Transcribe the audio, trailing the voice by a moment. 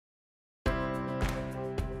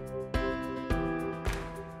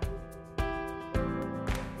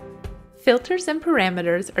Filters and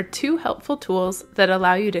parameters are two helpful tools that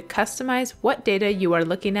allow you to customize what data you are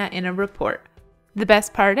looking at in a report. The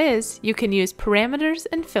best part is you can use parameters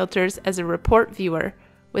and filters as a report viewer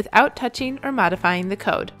without touching or modifying the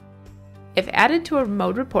code. If added to a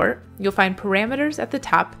Mode report, you'll find parameters at the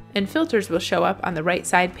top and filters will show up on the right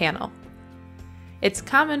side panel. It's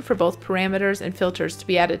common for both parameters and filters to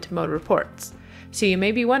be added to Mode reports, so you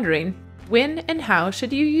may be wondering, when and how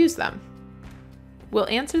should you use them? We'll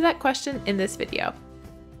answer that question in this video.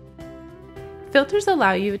 Filters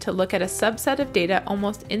allow you to look at a subset of data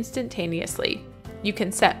almost instantaneously. You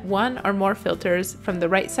can set one or more filters from the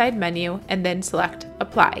right side menu and then select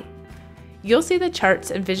Apply. You'll see the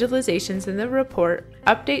charts and visualizations in the report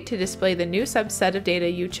update to display the new subset of data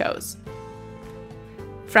you chose.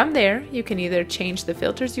 From there, you can either change the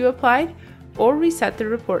filters you applied or reset the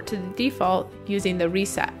report to the default using the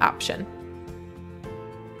Reset option.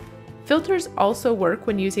 Filters also work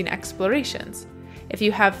when using explorations. If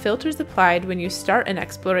you have filters applied when you start an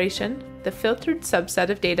exploration, the filtered subset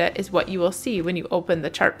of data is what you will see when you open the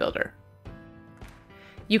chart builder.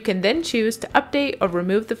 You can then choose to update or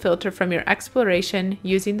remove the filter from your exploration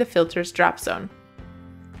using the Filters dropzone.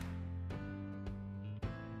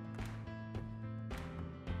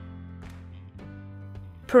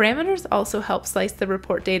 Parameters also help slice the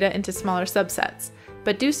report data into smaller subsets,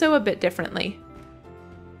 but do so a bit differently.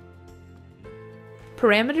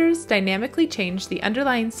 Parameters dynamically change the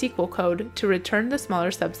underlying SQL code to return the smaller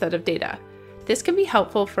subset of data. This can be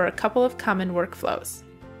helpful for a couple of common workflows.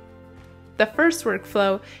 The first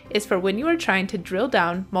workflow is for when you are trying to drill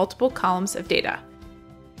down multiple columns of data.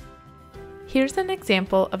 Here's an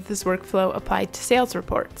example of this workflow applied to sales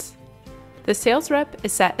reports. The sales rep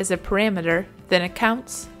is set as a parameter, then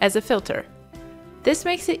accounts as a filter. This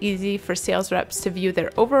makes it easy for sales reps to view their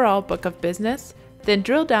overall book of business, then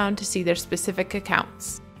drill down to see their specific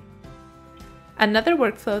accounts. Another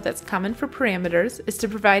workflow that's common for parameters is to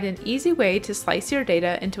provide an easy way to slice your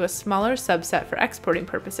data into a smaller subset for exporting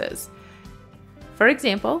purposes. For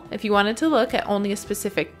example, if you wanted to look at only a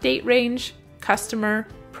specific date range, customer,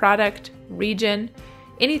 product, region,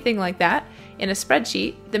 anything like that in a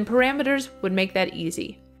spreadsheet, then parameters would make that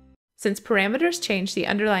easy. Since parameters change the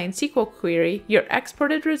underlying SQL query, your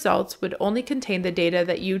exported results would only contain the data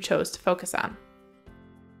that you chose to focus on.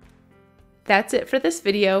 That's it for this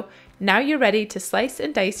video. Now you're ready to slice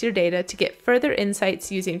and dice your data to get further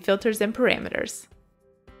insights using filters and parameters.